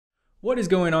What is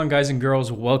going on, guys and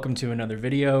girls? Welcome to another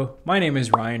video. My name is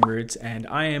Ralli Roots and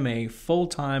I am a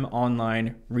full-time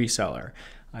online reseller.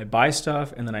 I buy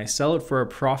stuff and then I sell it for a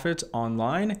profit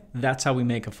online. That's how we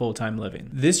make a full-time living.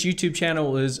 This YouTube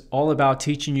channel is all about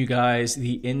teaching you guys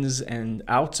the ins and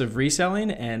outs of reselling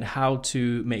and how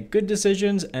to make good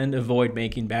decisions and avoid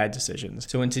making bad decisions.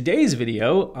 So in today's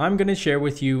video, I'm going to share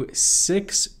with you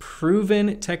 6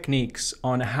 proven techniques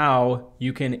on how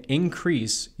you can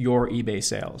increase your eBay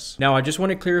sales. Now, I just want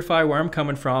to clarify where I'm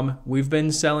coming from. We've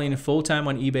been selling full-time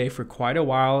on eBay for quite a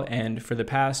while, and for the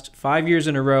past 5 years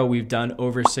in a row, we've done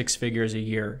over 6 figures a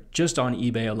year just on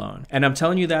eBay alone. And I'm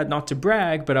telling you that not to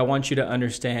brag, but I want you to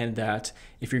understand that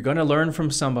if you're going to learn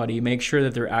from somebody, make sure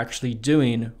that they're actually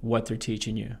doing what they're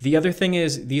teaching you. The other thing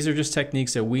is, these are just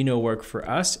techniques that we know work for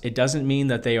us. It doesn't mean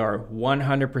that they are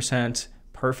 100%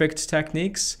 perfect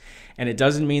techniques, and it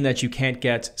doesn't mean that you can't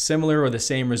get similar or the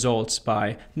same results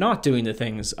by not doing the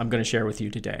things I'm going to share with you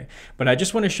today. But I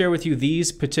just want to share with you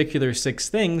these particular 6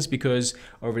 things because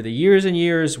over the years and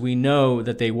years, we know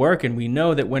that they work, and we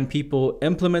know that when people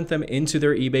implement them into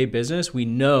their eBay business, we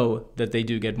know that they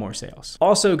do get more sales.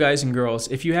 Also, guys and girls,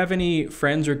 if you have any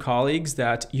friends or colleagues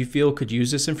that you feel could use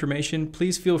this information,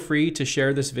 please feel free to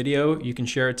share this video. You can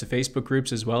share it to Facebook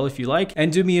groups as well if you like.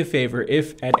 And do me a favor,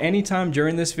 if at any time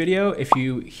during this video, if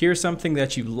you hear something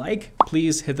that you like,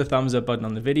 please hit the thumbs up button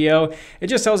on the video. It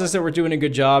just tells us that we're doing a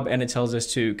good job, and it tells us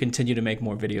to continue to make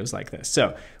more videos like this.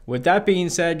 So with that being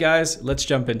said, guys, let's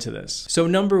jump into this. So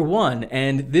number 1,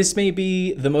 and this may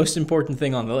be the most important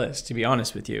thing on the list, to be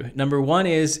honest with you. Number 1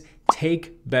 is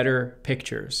take better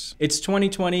pictures. It's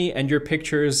 2020 and your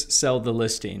pictures sell the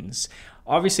listings.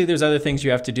 Obviously, there's other things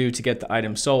you have to do to get the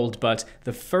item sold, but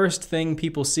the first thing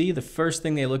people see, the first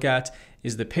thing they look at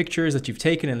is the pictures that you've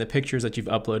taken and the pictures that you've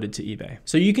uploaded to eBay.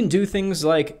 So you can do things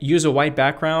like use a white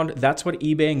background. That's what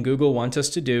eBay and Google want us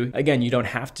to do. Again, you don't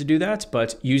have to do that,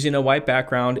 but using a white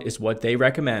background is what they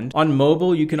recommend. On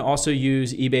mobile, you can also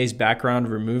use eBay's background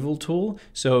removal tool.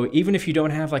 So even if you don't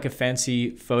have like a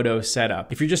fancy photo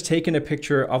setup, if you're just taking a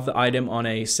picture of the item on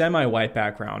a semi-white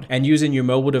background and using your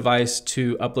mobile device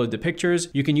to upload the pictures,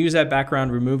 you can use that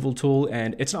background removal tool,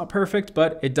 and it's not perfect,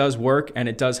 but it does work and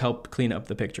it does help clean up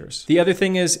the pictures. The other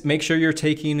thing is, make sure you're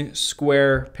taking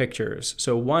square pictures.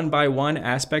 So 1:1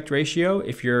 aspect ratio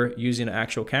if you're using an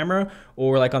actual camera,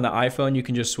 or like on the iPhone, you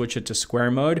can just switch it to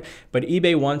square mode, but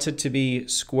eBay wants it to be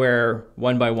square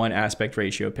 1:1 aspect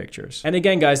ratio pictures. And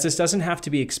again, guys, this doesn't have to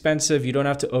be expensive. You don't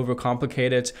have to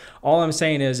overcomplicate it. All I'm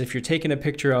saying is, if you're taking a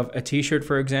picture of a t-shirt,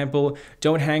 for example,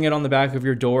 don't hang it on the back of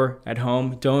your door at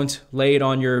home. Don't lay it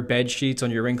on your bed sheets,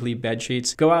 on your wrinkly bed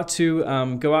sheets. Go out to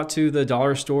the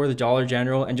dollar store, the Dollar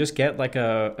General, and just get like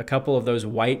a couple of those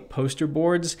white poster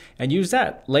boards and use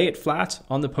that. Lay it flat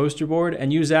on the poster board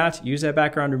and use that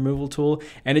background removal tool,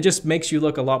 and it just makes you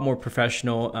look a lot more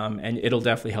professional, and it'll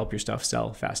definitely help your stuff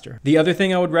sell faster. The other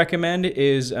thing I would recommend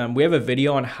is we have a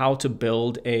video on how to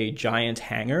build a giant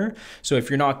hanger. So if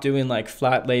you're not doing like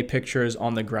flat lay pictures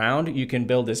on the ground, you can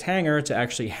build this hanger to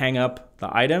actually hang up the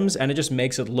items, and it just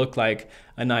makes it look like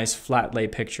a nice flat lay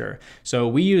picture. So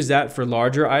we use that for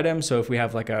larger items. So if we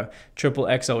have like a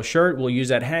XXL shirt, we'll use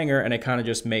that hanger, and it kind of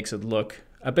just makes it look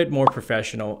a bit more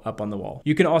professional up on the wall.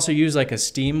 You can also use like a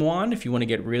steam wand if you want to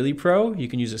get really pro. You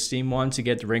can use a steam wand to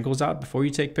get the wrinkles out before you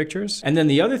take pictures. And then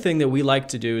the other thing that we like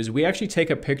to do is we actually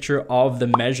take a picture of the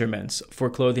measurements for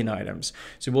clothing items.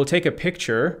 So we'll take a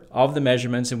picture of the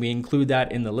measurements and we include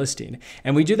that in the listing.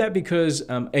 And we do that because,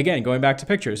 again, going back to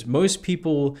pictures, most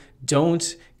people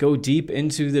don't go deep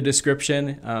into the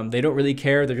description. They don't really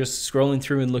care. They're just scrolling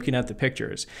through and looking at the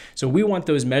pictures. So we want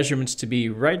those measurements to be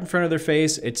right in front of their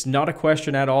face. It's not a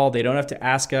question at all. They don't have to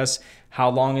ask us how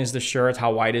long is the shirt,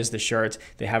 how wide is the shirt.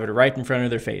 They have it right in front of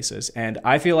their faces. And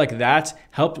I feel like that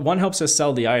helps us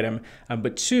sell the item,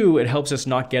 but 2, it helps us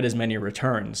not get as many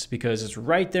returns because it's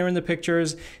right there in the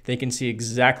pictures. They can see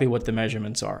exactly what the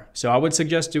measurements are. So I would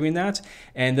suggest doing that.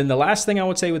 And then the last thing I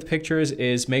would say with pictures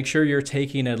is make sure you're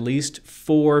taking at least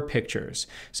 4 pictures.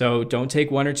 So don't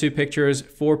take 1 or 2 pictures,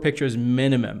 4 pictures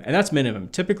minimum. And that's minimum.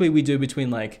 Typically we do between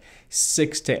like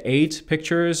 6 to 8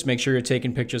 pictures. Make sure you're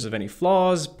taking pictures of any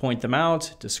flaws, point them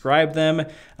out, describe them,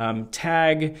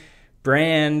 tag,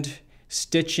 brand,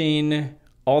 stitching,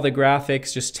 all the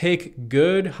graphics. Just take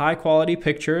good, high quality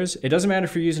pictures. It doesn't matter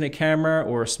if you're using a camera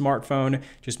or a smartphone,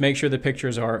 just make sure the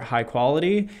pictures are high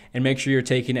quality and make sure you're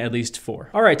taking at least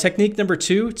 4. All right, technique number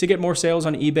 2 to get more sales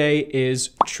on eBay is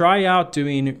try out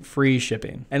doing free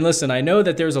shipping. And listen, I know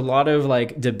that there's a lot of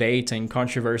like debate and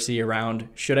controversy around,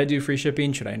 should I do free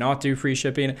shipping? Should I not do free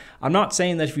shipping? I'm not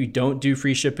saying that if you don't do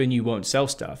free shipping, you won't sell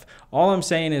stuff. All I'm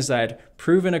saying is that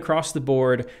proven across the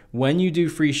board, when you do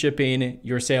free shipping,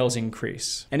 your sales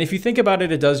increase. And if you think about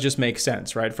it, it does just make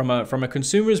sense, right? From a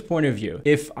consumer's point of view,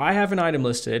 if I have an item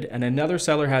listed and another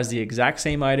seller has the exact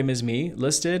same item as me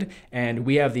listed, and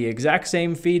we have the exact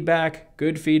same feedback,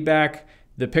 good feedback,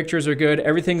 the pictures are good,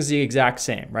 everything's the exact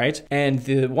same, right? And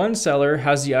the one seller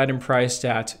has the item priced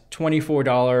at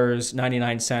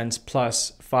 $24.99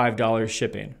 plus $5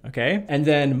 shipping, okay? And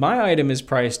then my item is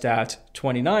priced at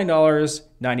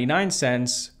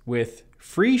 $29.99 with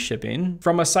free shipping.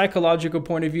 From a psychological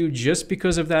point of view, just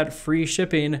because of that free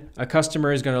shipping, a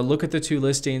customer is going to look at the two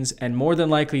listings and more than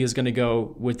likely is going to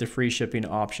go with the free shipping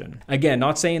option. Again,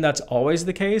 not saying that's always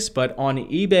the case, but on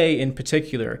eBay in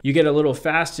particular, you get a little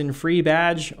fast and free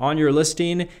badge on your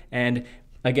listing. And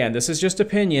again, this is just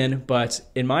opinion, but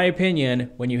in my opinion,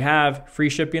 when you have free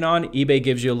shipping on, eBay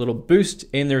gives you a little boost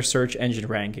in their search engine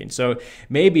ranking. So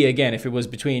maybe, again, if it was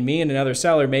between me and another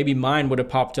seller, maybe mine would have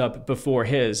popped up before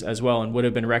his as well and would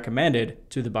have been recommended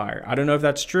to the buyer. I don't know if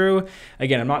that's true.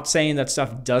 Again, I'm not saying that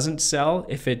stuff doesn't sell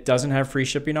if it doesn't have free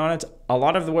shipping on it. A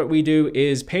lot of what we do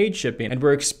is paid shipping, and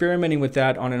we're experimenting with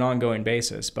that on an ongoing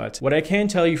basis. But what I can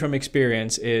tell you from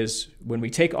experience is when we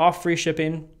take off free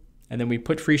shipping, and then we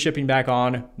put free shipping back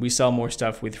on, we sell more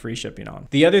stuff with free shipping on.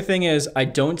 The other thing is I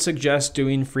don't suggest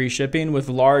doing free shipping with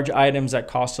large items that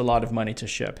cost a lot of money to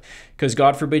ship, because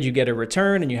God forbid you get a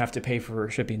return and you have to pay for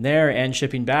shipping there and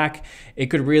shipping back. It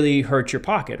could really hurt your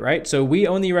pocket, right? So we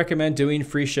only recommend doing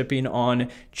free shipping on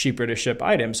cheaper to ship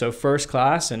items. So first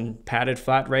class and padded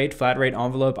flat rate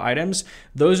envelope items,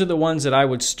 those are the ones that I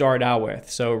would start out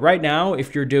with. So right now,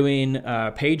 if you're doing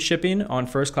paid shipping on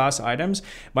first class items,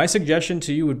 my suggestion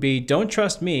to you would be, don't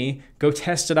trust me, go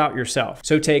test it out yourself.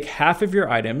 So take half of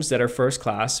your items that are first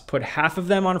class, put half of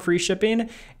them on free shipping,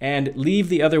 and leave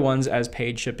the other ones as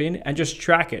paid shipping, and just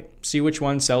track it. See which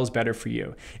one sells better for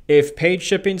you. If paid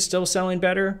shipping's still selling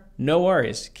better, no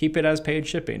worries, keep it as paid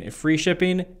shipping. If free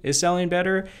shipping is selling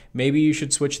better, maybe you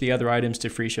should switch the other items to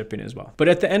free shipping as well. But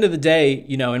at the end of the day,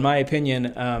 you know, in my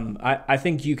opinion, I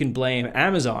think you can blame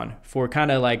Amazon for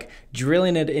kind of like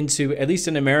drilling it into, at least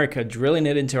in America, drilling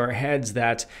it into our heads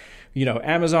that, you know,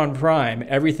 Amazon Prime,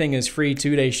 everything is free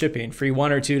 2-day shipping, free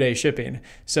 1 or 2 day shipping.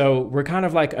 So we're kind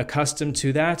of like accustomed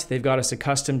to that. They've got us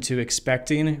accustomed to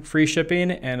expecting free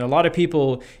shipping. And a lot of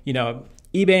people, you know,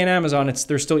 eBay and Amazon,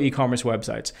 they're still e-commerce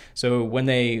websites. So when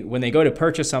they go to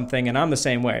purchase something, and I'm the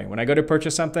same way, when I go to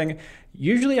purchase something,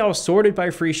 usually I'll sort it by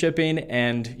free shipping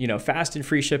and, you know, fast and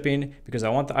free shipping, because I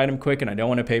want the item quick and I don't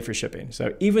want to pay for shipping.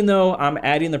 So even though I'm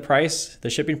adding the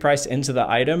shipping price into the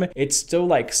item, it's still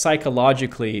like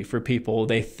psychologically for people,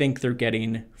 they think they're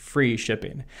getting free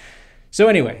shipping. So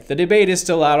anyway, the debate is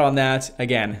still out on that.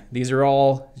 Again, these are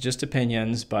all just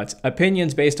opinions, but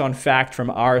opinions based on fact from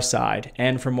our side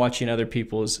and from watching other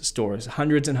people's stores.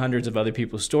 Hundreds and hundreds of other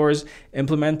people's stores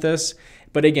implement this.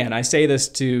 But again, I say this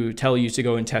to tell you to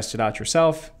go and test it out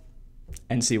yourself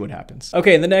and see what happens.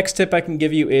 Okay, the next tip I can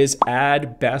give you is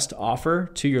add best offer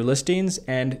to your listings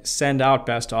and send out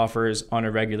best offers on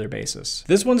a regular basis.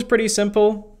 This one's pretty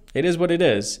simple. It is what it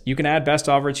is. You can add best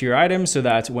offer to your item so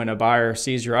that when a buyer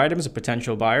sees your items, a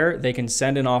potential buyer, they can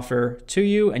send an offer to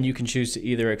you and you can choose to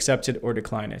either accept it or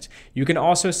decline it. You can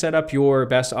also set up your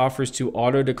best offers to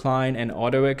auto decline and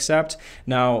auto accept.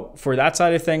 Now, for that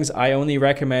side of things, I only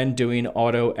recommend doing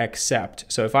auto accept.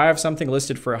 So if I have something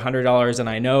listed for $100 and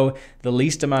I know the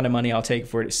least amount of money I'll take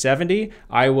for it is $70,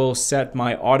 I will set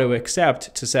my auto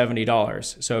accept to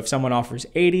 $70. So if someone offers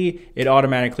 $80, it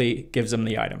automatically gives them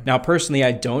the item. Now, personally,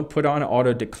 I don't put on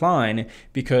auto decline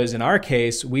because in our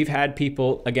case, we've had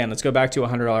people, again, let's go back to a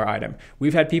 $100 item.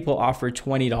 We've had people offer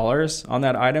 $20 on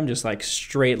that item, just like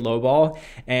straight lowball,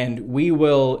 and we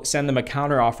will send them a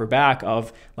counter offer back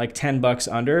of like 10 bucks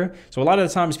under. So a lot of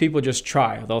the times people just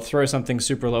try. They'll throw something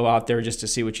super low out there just to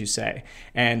see what you say.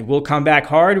 And we'll come back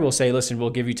hard. We'll say, listen,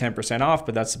 we'll give you 10% off,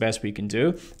 but that's the best we can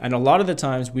do. And a lot of the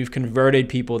times we've converted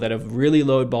people that have really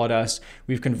lowballed us.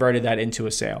 We've converted that into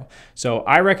a sale. So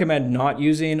I recommend not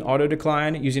using auto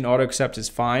decline. Using auto accept is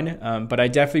fine, but I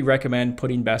definitely recommend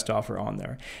putting best offer on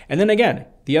there. And then again,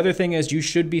 the other thing is you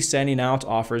should be sending out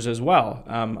offers as well.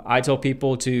 I tell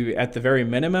people to, at the very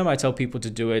minimum, I tell people to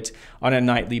do it on a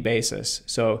nightly basis.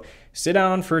 So sit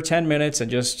down for 10 minutes and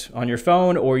just on your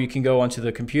phone, or you can go onto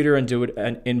the computer and do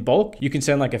it in bulk. You can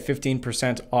send like a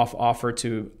 15% off offer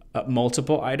to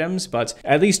multiple items, but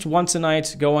at least once a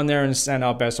night, go on there and send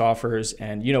out best offers.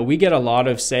 And you know, we get a lot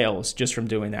of sales just from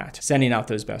doing that, sending out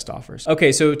those best offers.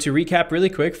 Okay, so to recap really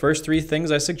quick, first 3 things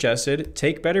I suggested: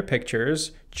 take better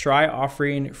pictures, try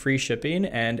offering free shipping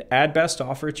and add best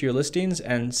offer to your listings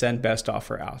and send best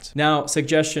offer out. Now,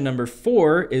 suggestion number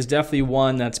 4 is definitely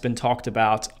one that's been talked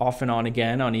about off and on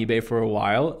again on eBay for a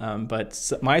while.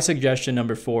 But my suggestion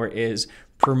number 4 is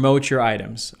promote your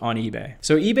items on eBay.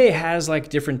 So eBay has like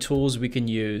different tools we can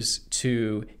use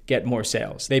to get more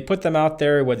sales. They put them out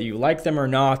there whether you like them or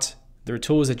not. There are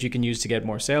tools that you can use to get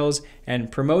more sales,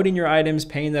 and promoting your items,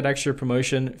 paying that extra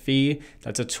promotion fee,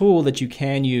 that's a tool that you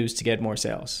can use to get more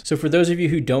sales. So for those of you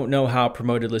who don't know how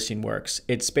promoted listing works,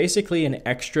 it's basically an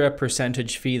extra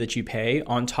percentage fee that you pay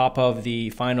on top of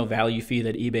the final value fee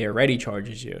that eBay already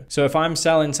charges you. So if I'm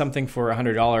selling something for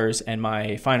 $100 and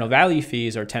my final value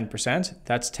fees are 10%,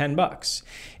 that's $10.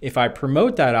 If I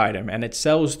promote that item and it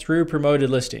sells through promoted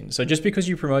listings, so just because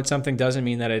you promote something doesn't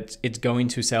mean that it's going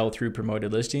to sell through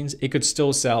promoted listings. It could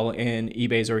still sell in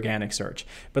eBay's organic search.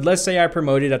 But let's say I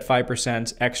promote it at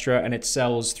 5% extra and it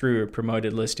sells through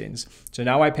promoted listings. So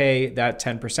now I pay that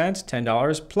 10%,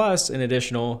 $10 plus an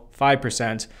additional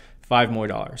 5%, $5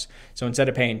 more. So instead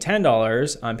of paying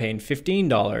 $10, I'm paying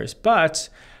 $15, but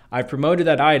I've promoted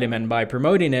that item, and by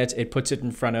promoting it, it puts it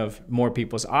in front of more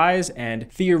people's eyes, and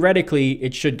theoretically,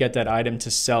 it should get that item to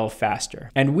sell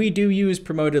faster. And we do use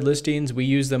promoted listings. We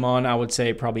use them on, I would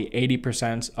say, probably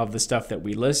 80% of the stuff that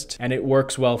we list, and it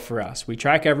works well for us. We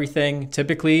track everything.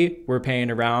 Typically, we're paying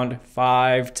around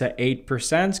 5 to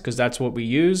 8% because that's what we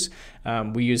use.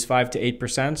 We use 5 to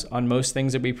 8% on most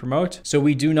things that we promote. So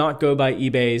we do not go by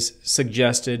eBay's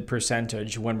suggested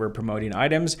percentage when we're promoting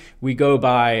items. We go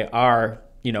by our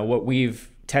what we've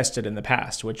tested in the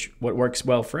past, what works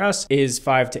well for us is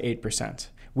 5 to 8%.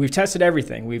 We've tested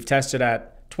everything. We've tested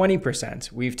at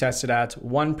 20%. We've tested at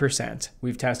 1%.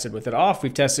 We've tested with it off.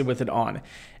 We've tested with it on.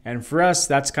 And for us,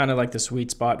 that's kind of like the sweet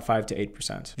spot, 5 to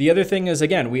 8%. The other thing is,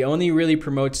 again, we only really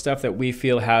promote stuff that we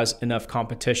feel has enough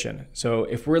competition. So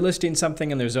if we're listing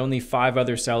something and there's only 5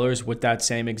 other sellers with that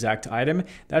same exact item,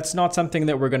 that's not something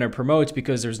that we're going to promote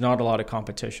because there's not a lot of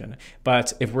competition.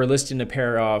 But if we're listing a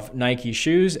pair of Nike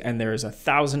shoes and there's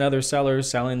 1,000 other sellers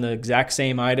selling the exact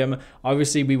same item,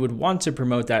 obviously we would want to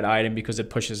promote that item because it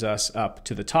pushes us up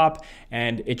to the top,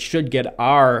 and it should get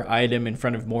our item in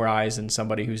front of more eyes than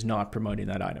somebody who's not promoting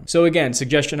that item. So again,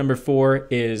 suggestion number 4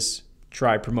 is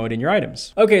try promoting your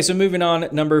items. Okay, so moving on,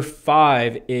 number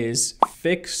 5 is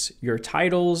fix your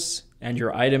titles and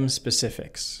your item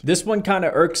specifics. This one kind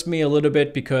of irks me a little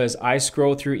bit because I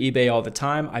scroll through eBay all the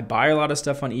time. I buy a lot of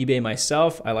stuff on eBay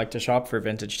myself. I like to shop for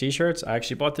vintage t-shirts. I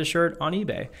actually bought this shirt on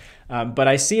eBay. But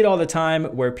I see it all the time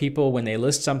where people, when they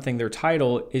list something, their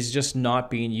title is just not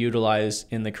being utilized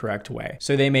in the correct way.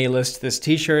 So they may list this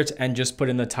t-shirt and just put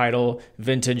in the title,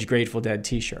 vintage Grateful Dead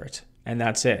t-shirt. And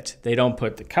that's it. They don't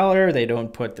put the color, they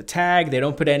don't put the tag, they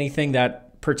don't put anything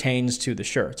that pertains to the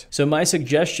shirt. So my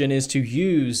suggestion is to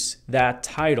use that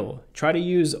title. Try to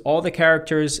use all the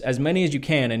characters, as many as you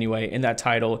can anyway, in that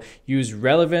title. Use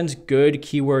relevant, good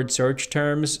keyword search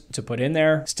terms to put in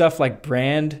there. Stuff like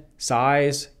brand,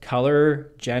 size,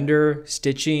 color, gender,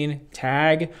 stitching,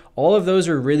 tag, all of those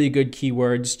are really good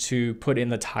keywords to put in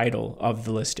the title of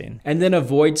the listing. And then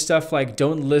avoid stuff like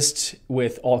don't list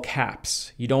with all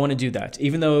caps. You don't want to do that.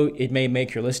 Even though it may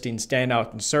make your listing stand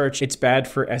out in search, it's bad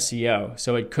for SEO.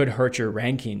 So it could hurt your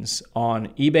rankings on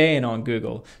eBay and on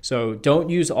Google. So don't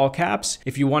use all caps.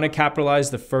 If you want to capitalize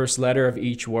the first letter of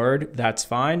each word, that's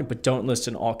fine, but don't list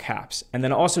in all caps. And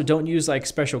then also don't use like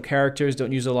special characters.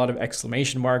 Don't use a lot of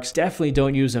exclamation marks. Definitely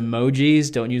don't use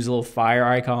emojis. Don't use a little fire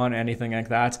icon, anything like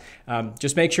that.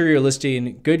 Just make sure you're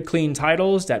listing good, clean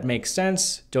titles that make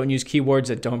sense. Don't use keywords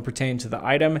that don't pertain to the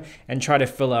item, and try to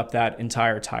fill up that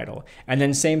entire title. And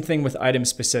then same thing with item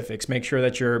specifics. Make sure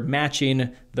that you're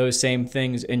matching those same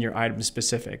things in your item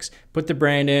specifics. Put the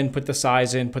brand in, put the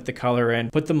size in, put the color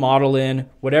in, put the model in,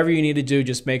 whatever you need to do.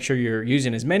 Just make sure you're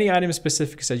using as many item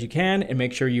specifics as you can, and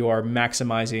make sure you are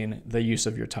maximizing the use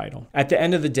of your title. At the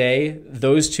end of the day,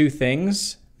 those two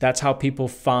things, that's how people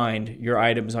find your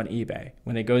items on eBay.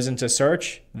 When it goes into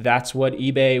search, that's what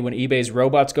eBay, when eBay's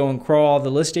robots go and crawl all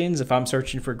the listings, if I'm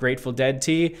searching for Grateful Dead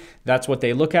tee, that's what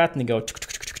they look at and they go,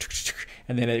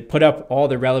 and then they put up all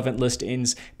the relevant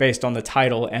listings based on the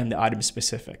title and the item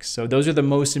specifics. So those are the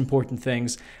most important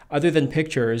things, other than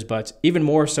pictures, but even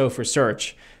more so for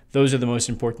search. Those are the most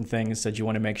important things that you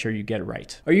want to make sure you get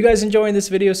right. Are you guys enjoying this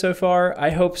video so far? I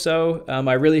hope so.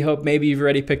 I really hope maybe you've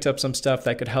already picked up some stuff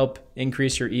that could help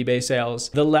increase your eBay sales.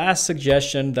 The last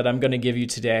suggestion that I'm going to give you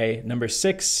today, number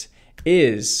 6,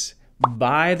 is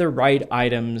buy the right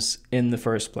items in the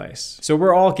first place. So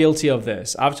we're all guilty of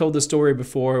this. I've told the story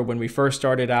before when we first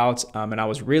started out and I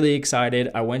was really excited.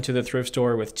 I went to the thrift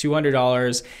store with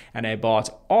 $200 and I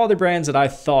bought all the brands that I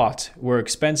thought were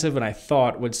expensive and I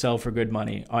thought would sell for good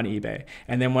money on eBay.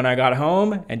 And then when I got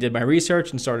home and did my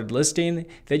research and started listing,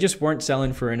 they just weren't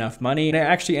selling for enough money. And I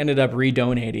actually ended up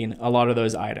redonating a lot of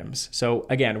those items. So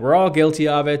again, we're all guilty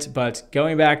of it, but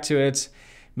going back to it,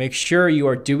 make sure you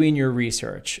are doing your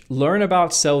research. Learn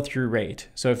about sell-through rate.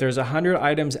 So if there's 100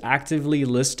 items actively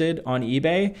listed on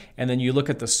eBay, and then you look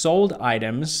at the sold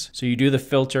items, so you do the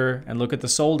filter and look at the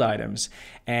sold items,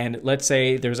 and let's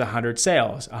say there's 100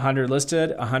 sales, 100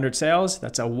 listed, 100 sales,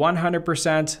 that's a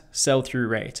 100% sell-through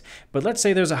rate. But let's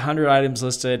say there's 100 items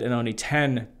listed and only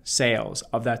 10 sales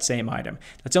of that same item.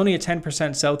 That's only a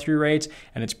 10% sell-through rate,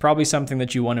 and it's probably something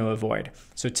that you want to avoid.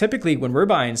 So typically when we're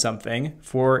buying something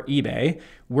for eBay,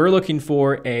 we're looking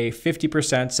for a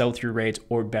 50% sell-through rate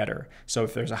or better. So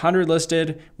if there's 100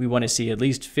 listed, we want to see at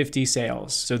least 50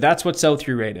 sales. So that's what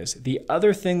sell-through rate is. The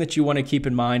other thing that you want to keep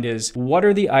in mind is what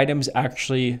are the items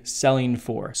actually selling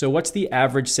for? So what's the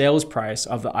average sales price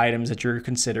of the items that you're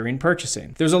considering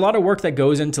purchasing? There's a lot of work that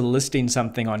goes into listing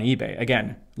something on eBay.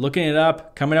 Again, looking it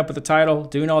up, coming up with the title,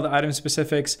 doing all the item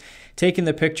specifics, taking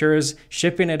the pictures,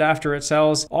 shipping it after it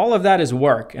sells. All of that is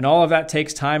work and all of that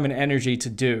takes time and energy to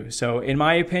do. So in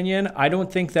my opinion, I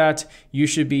don't think that you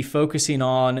should be focusing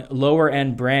on lower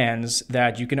end brands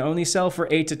that you can only sell for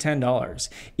 $8 to $10.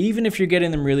 Even if you're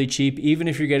getting them really cheap, even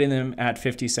if you're getting them at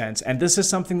 50 cents. And this is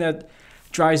something that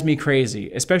drives me crazy,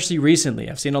 especially recently.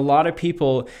 I've seen a lot of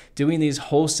people doing these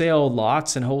wholesale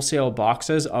lots and wholesale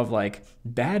boxes of like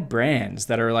bad brands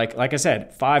that are like I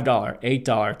said, $5, $8,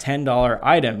 $10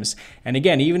 items. And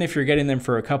again, even if you're getting them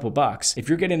for a couple bucks, if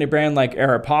you're getting a brand like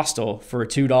Aeropostale for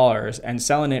 $2 and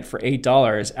selling it for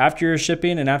 $8, after your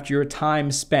shipping and after your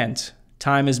time spent,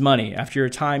 time is money, after your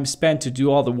time spent to do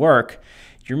all the work,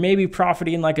 you're maybe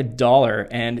profiting like $1,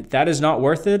 and that is not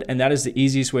worth it, and that is the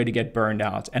easiest way to get burned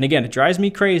out. And again, it drives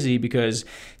me crazy because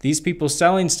these people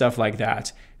selling stuff like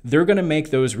that, they're gonna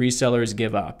make those resellers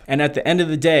give up. And at the end of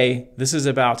the day, this is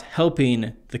about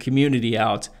helping the community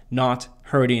out, not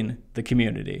hurting the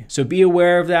community. So be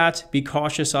aware of that, be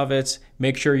cautious of it,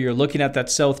 make sure you're looking at that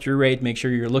sell-through rate, make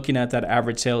sure you're looking at that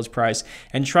average sales price,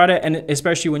 and try to, and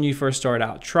especially when you first start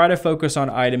out, try to focus on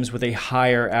items with a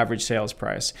higher average sales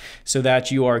price so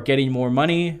that you are getting more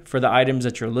money for the items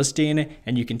that you're listing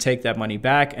and you can take that money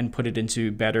back and put it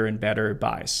into better and better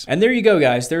buys. And there you go,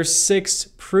 guys. There's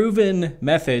 6 proven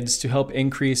methods to help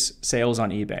increase sales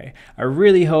on eBay. I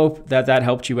really hope that that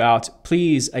helped you out.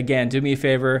 Please, again, do me a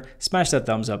favor, smash that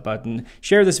thumbs up button,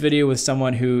 share this video with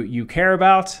someone who you care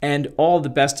about, and all the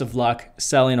best of luck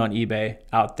selling on eBay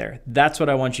out there. That's what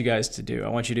I want you guys to do. I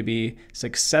want you to be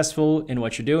successful in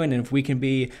what you're doing, and if we can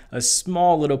be a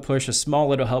small little push, a small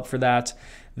little help for that,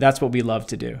 that's what we love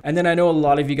to do. And then I know a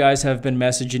lot of you guys have been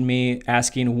messaging me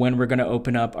asking when we're gonna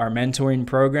open up our mentoring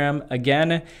program.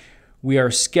 Again, we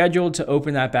are scheduled to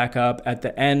open that back up at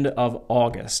the end of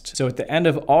August. So at the end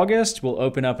of August, we'll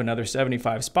open up another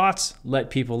 75 spots, let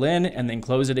people in, and then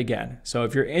close it again. So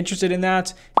if you're interested in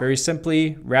that, very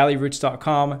simply,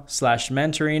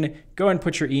 ralliroots.com/mentoring, go and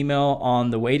put your email on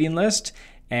the waiting list,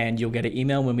 and you'll get an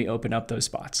email when we open up those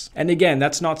spots. And again,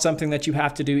 that's not something that you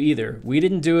have to do either. We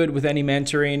didn't do it with any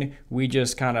mentoring. We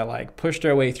just kind of like pushed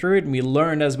our way through it and we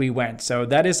learned as we went. So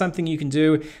that is something you can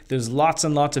do. There's lots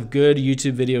and lots of good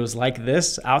YouTube videos like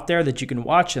this out there that you can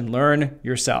watch and learn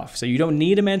yourself. So you don't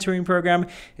need a mentoring program.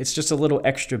 It's just a little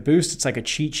extra boost. It's like a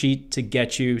cheat sheet to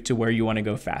get you to where you want to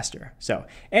go faster. So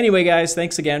anyway, guys,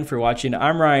 thanks again for watching.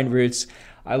 I'm Ralli Roots.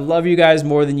 I love you guys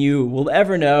more than you will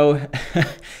ever know.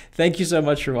 Thank you so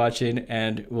much for watching,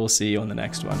 and we'll see you on the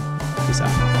next one. Peace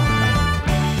out.